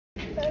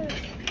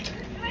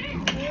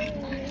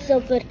So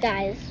good,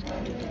 guys.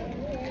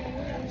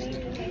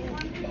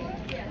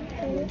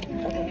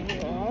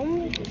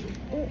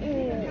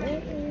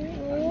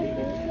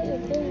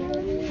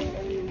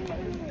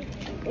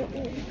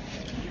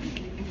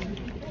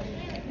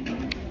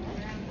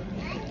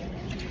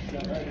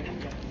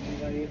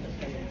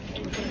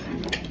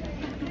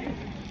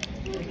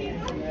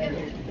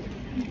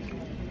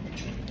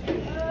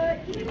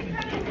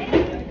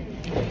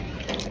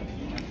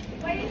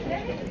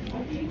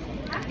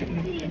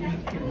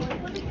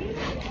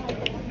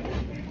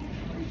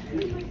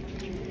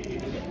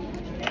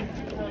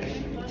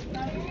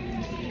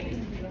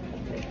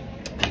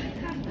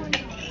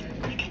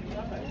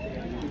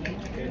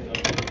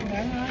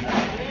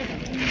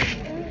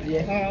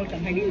 Vậy thôi,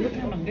 chẳng hay đi lúc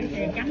nó bằng cái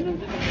xe trắng đó.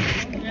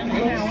 Nó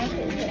sao á?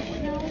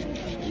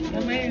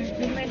 Nó mấy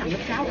thằng lớp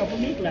 6 đâu có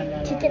biết là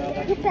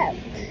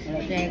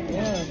xe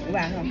của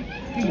bạn không?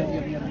 Cái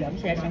dậm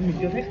xe xong mình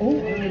chưa thấy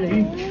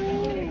Emily.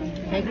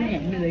 Xe của nhà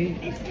Emily.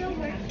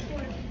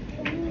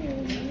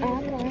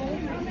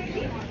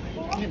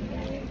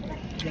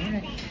 Dẫn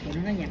đây, tụi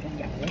nó nói nhà con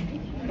dậu á.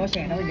 Có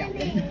xe đó dậu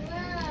lắm.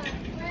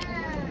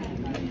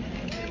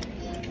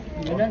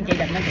 Bữa đó anh chị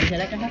định nó chị sẽ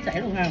lấy cái hết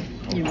sẻ luôn không?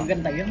 Nhiều người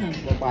ganh tị lắm không?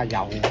 Có ba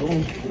dầu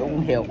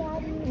đúng hiểu.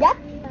 Yep.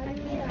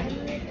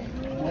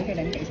 Mỗi cái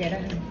định chạy xe đó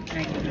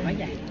ai cũng nói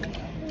vậy.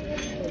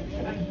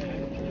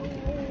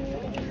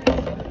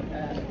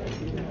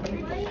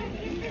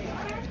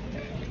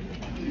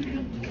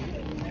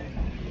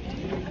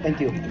 Thank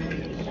you.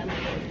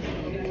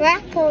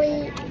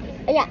 Broccoli.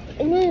 Yeah,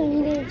 and then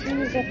you need to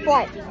use a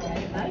fork.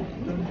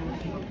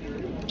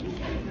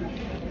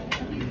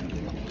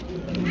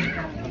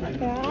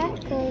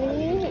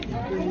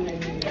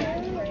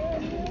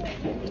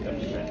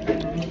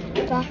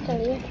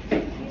 Broccoli.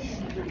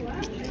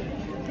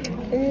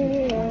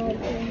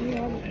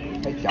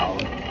 Thấy chậu.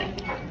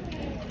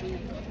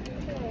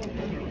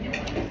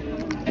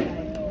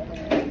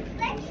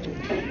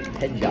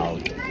 Thấy dầu.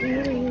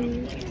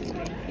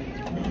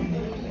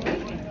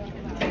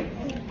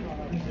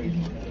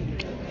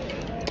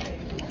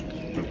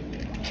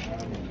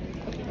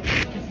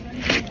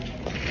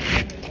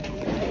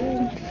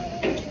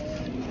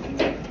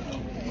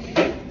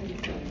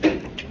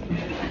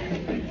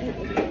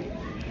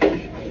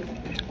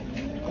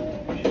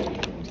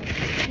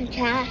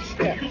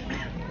 Fantastic.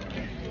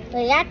 So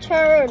that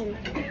turn.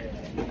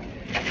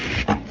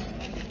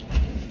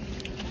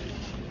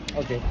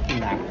 Okay,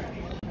 now.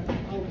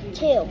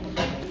 2.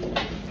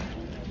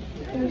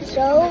 And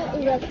so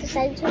Luke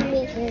decided to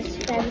meet his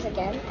friends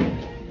again.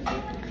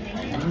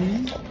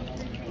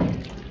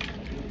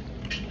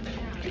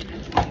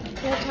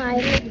 The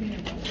time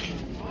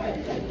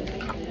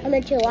I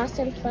went to lost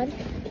and fun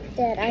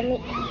that I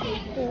meet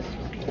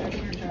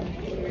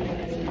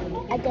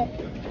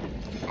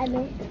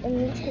I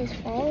meet his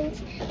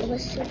friends. It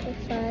was super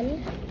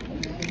fun.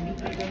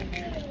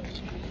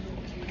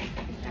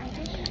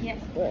 Yes.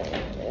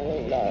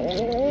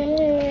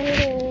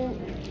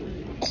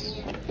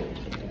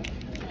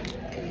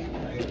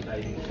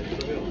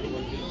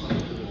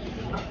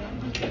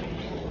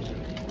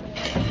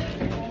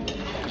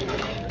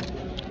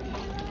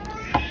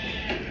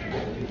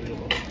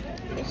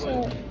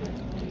 So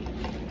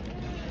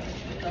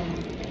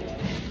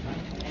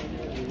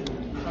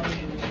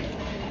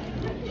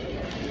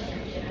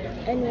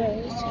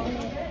anyways,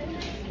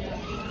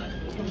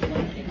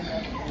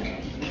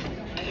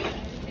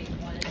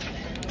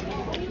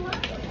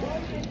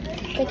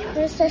 thank you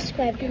for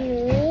subscribing to me.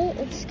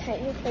 It's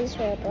kind of place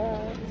where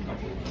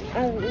I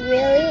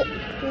really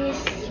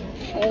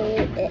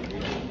appreciate it.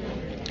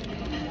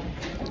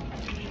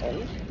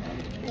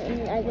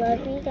 And I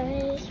love you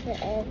guys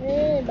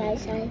forever. Bye,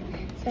 side.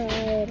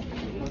 Bye,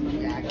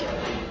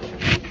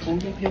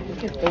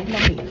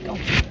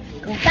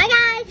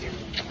 guys.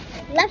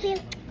 Love you.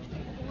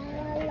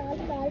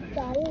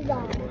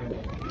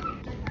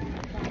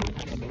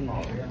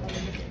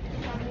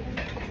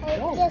 I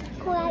just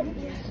cried.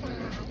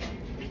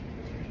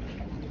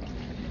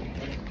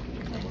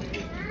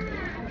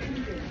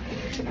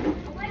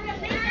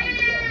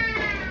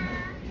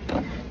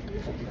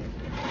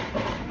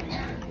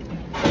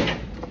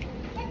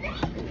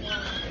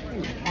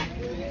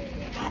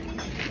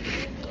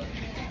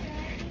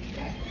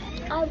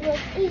 I was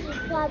eating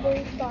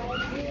strawberry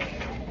sauce.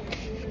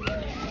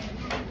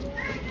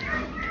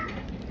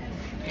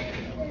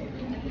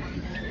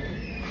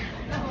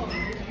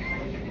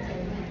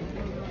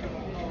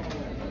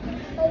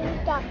 Oh, you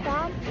got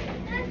crab?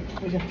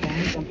 There's a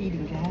crab. I'm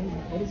eating crab.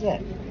 What is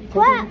that?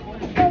 Crab!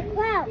 Oh,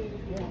 crab!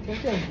 Yeah,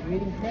 okay, you're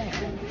eating crab.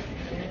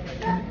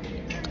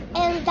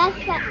 And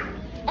that's that.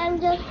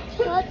 And just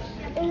touch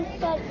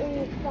inside in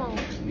the crab.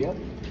 Yep.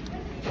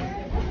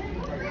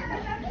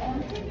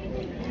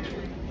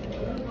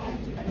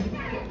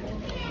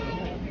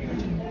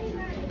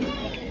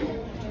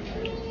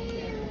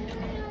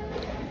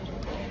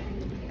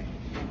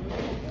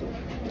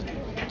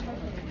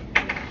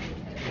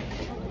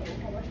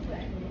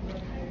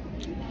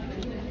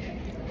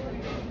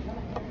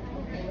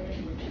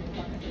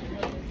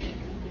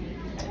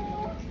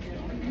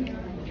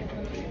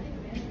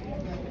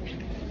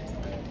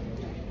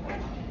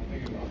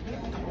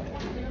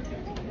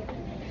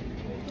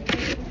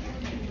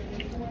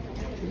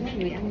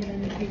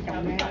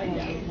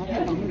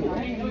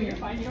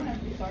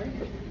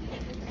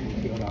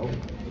 Chiều đậu.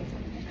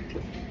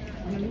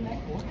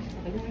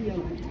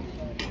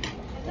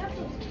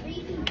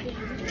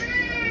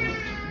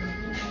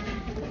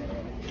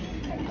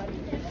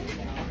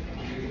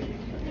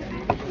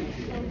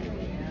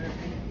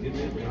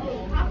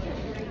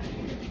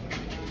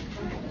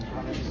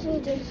 She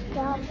just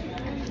stop.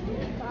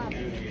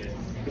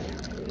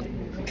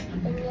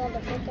 And you have to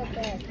pick up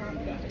the top.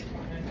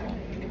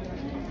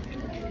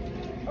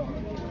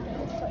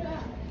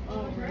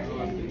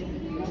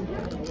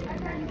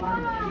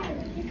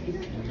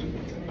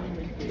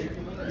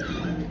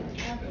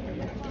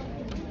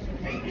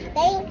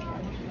 Thanks.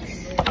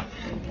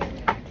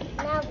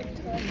 Now we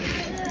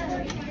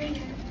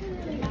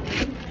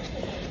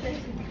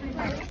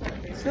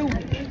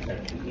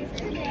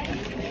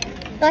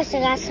Plus, I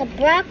got some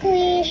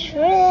broccoli,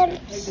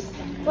 shrimps,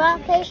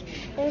 crawfish,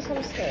 and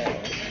some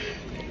steaks.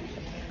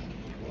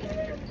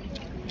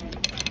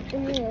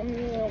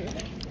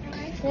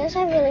 Those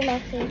are really my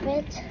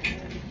favorites.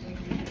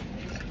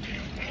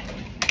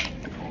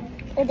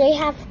 They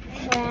have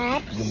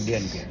crabs,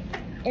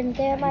 and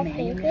they're my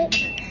favorite.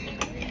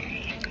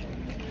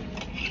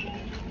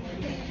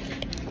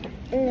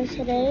 And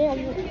today I'm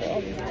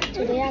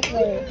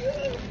playing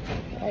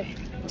like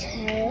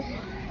 10.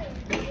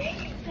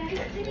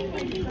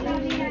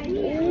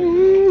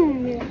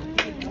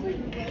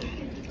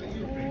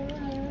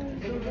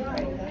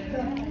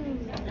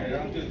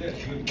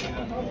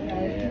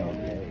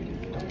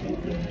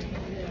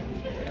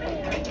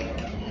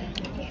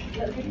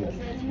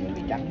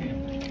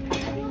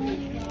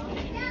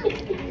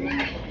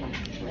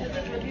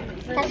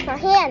 That's my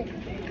hand.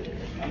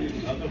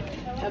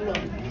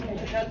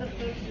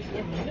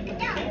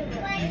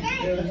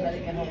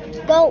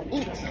 Go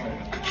eat.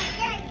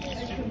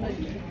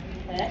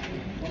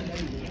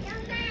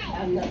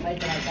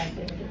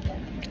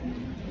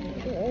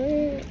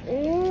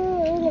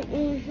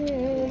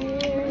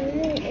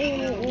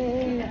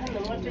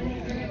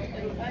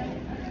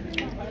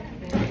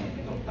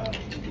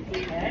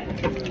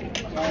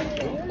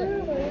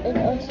 And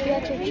also you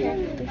have to check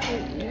before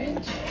you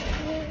eat.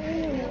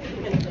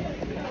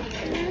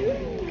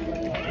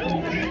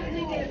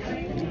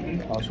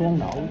 Xuống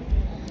nổ.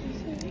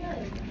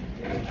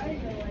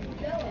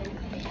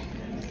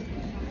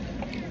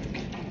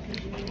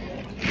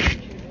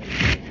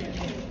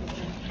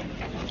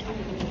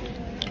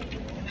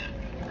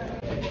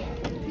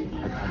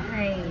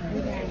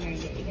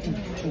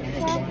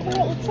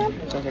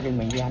 Cho cái đường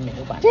mình đi ăn này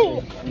các bạn.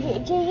 You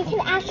can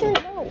actually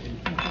go.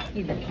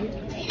 You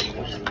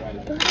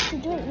have to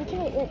do it. You can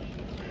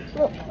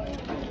look.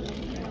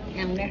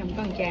 Ăn đây không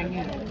có con trang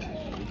nha.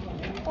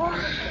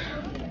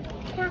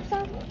 Have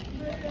some.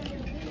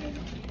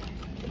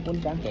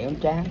 Bún tráng chạy con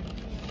tráng.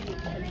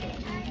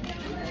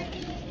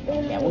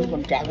 Mẹ muốn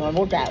con tráng mà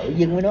bố trà ở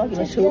dưng với nó cho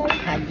nó sướng.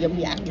 Hai dâm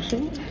đi ăn cho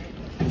sướng.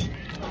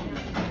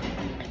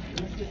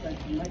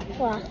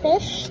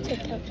 Crawfish,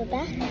 take out the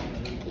back.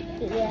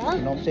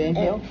 Yeah. Nộp xe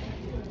thiếu.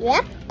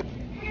 Yep.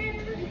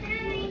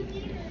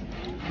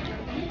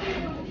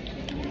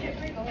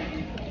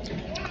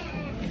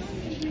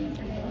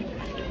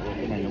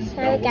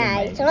 Sorry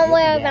guys, don't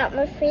worry about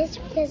my face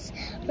because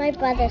my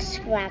brother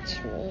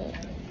scratched me.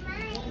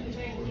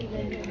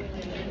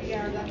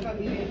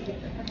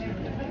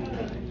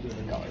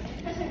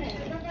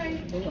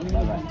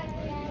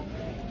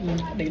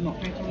 Bị một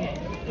hai con.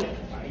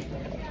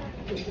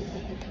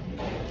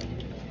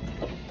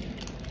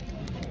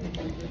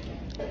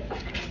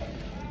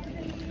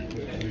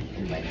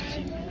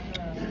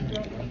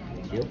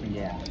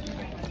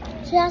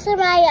 So that's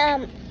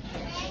my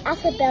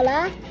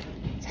Isabella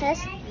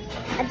test.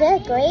 I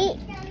did great.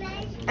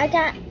 I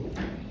got.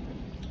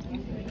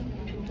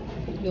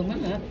 Dùng mắt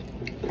hả?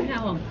 Thấy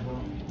không?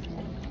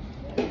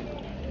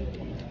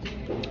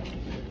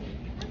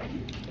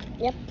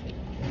 Yep.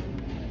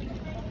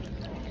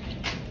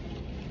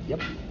 Yep.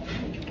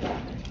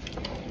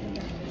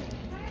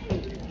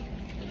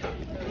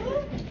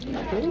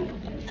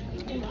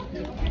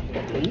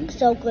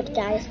 So good,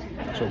 guys.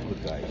 So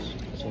good guys.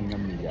 So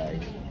yummy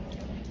guys.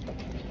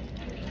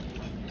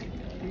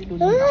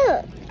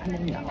 Ăn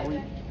ăn nhậu đi.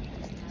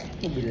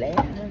 Nó bị lé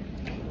nữa.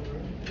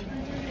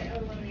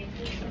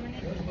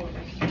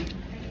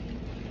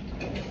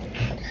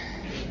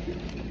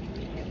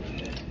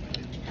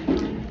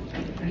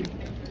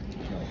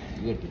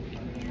 Good.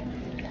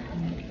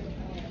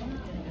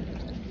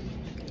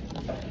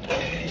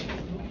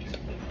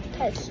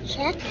 Let's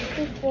check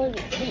before we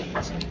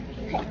eat.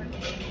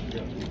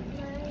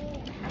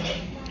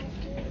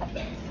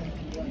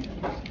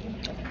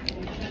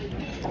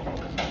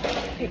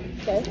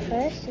 Go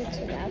first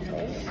into that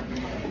first.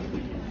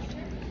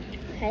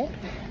 Okay.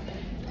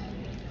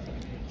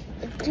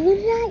 Do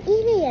not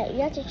eat it yet.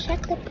 You have to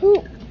check the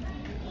poop.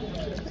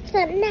 It's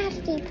a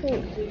nasty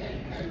poop.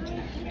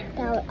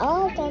 Now we're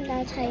all done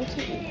now trying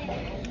to eat.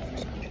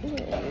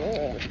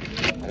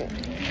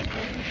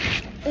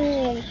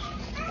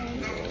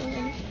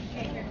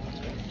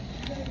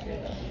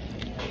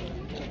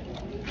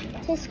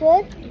 Tastes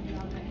good?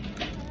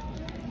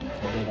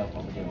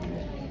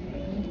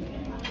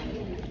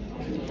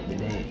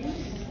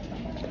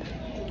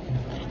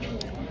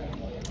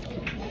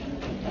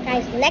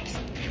 Guys,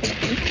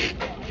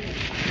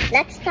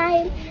 next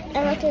time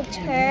I want to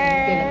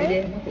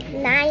turn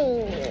 9.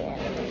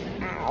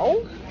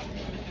 Ow.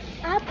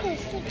 I'll put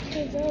 6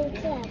 years old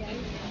 7.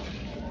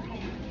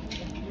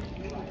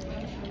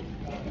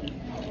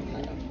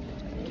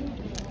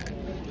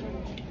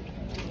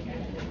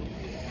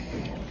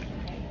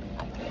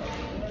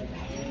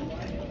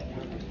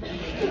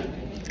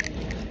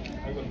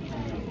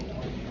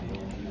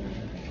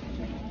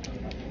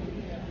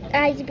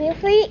 Guys,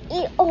 before you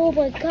eat, oh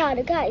my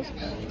god, guys,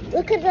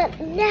 look at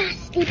that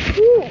nasty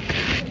poop.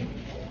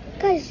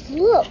 Guys,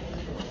 look.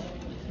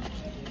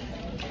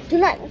 Do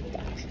not eat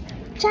that.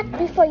 Check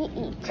before you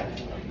eat.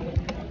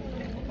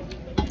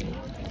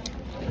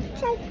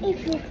 Check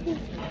if you eat.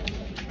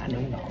 I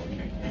don't know.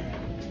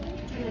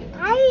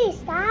 Guys,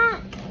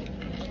 stop.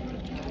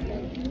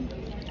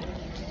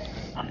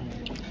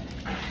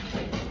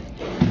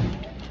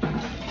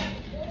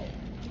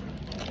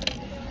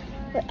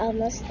 We're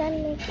almost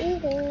done with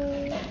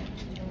eating.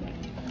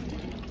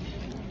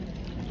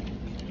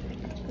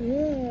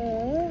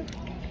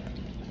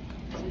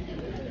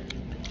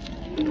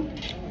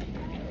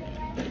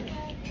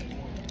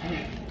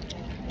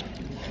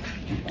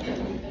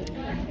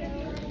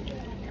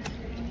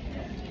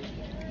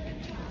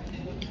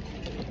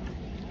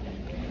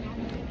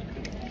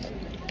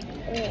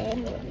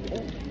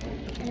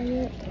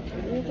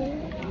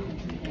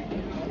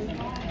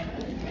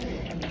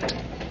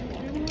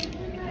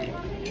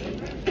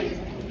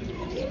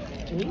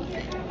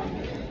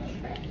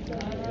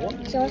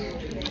 So,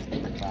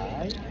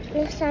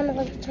 next time I'm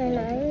going to turn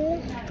 9.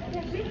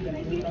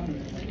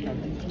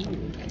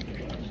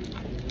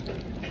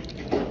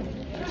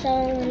 So,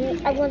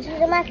 I'm going to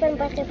do my friend's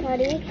birthday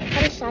party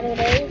on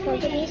Saturday. It's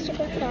going to be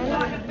super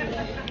fun.